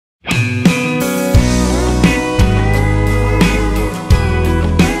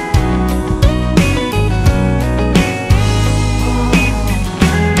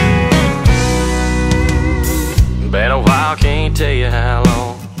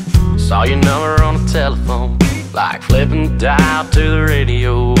Saw your number on the telephone, like flipping the dial to the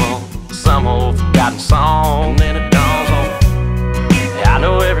radio on some old forgotten song. Then it dawns on me, I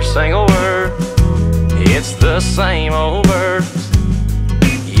know every single word. It's the same old verse.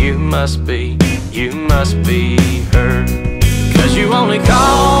 You must be her. 'Cause you only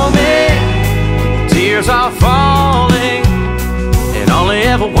call me when tears are falling, and only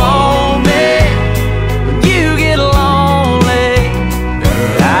ever want me when you get lonely.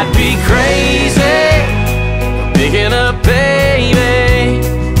 I'd be crazy for picking up, baby.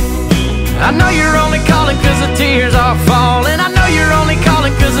 I know you're only calling 'cause the tears are falling. I know you're only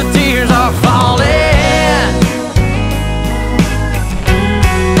calling 'cause the tears are falling.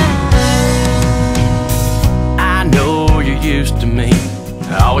 I know you're used to me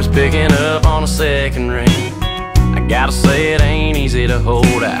always picking up on a second ring. I gotta say it ain't easy to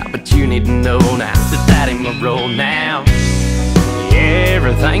hold out, but you need to know now that that ain't my role now.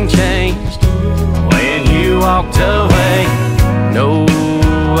 Everything changed when you walked away. No,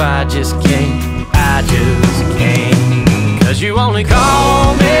 I just can't. 'Cause you only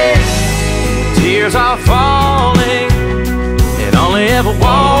call me when tears are falling, and only ever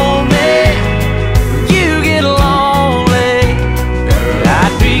want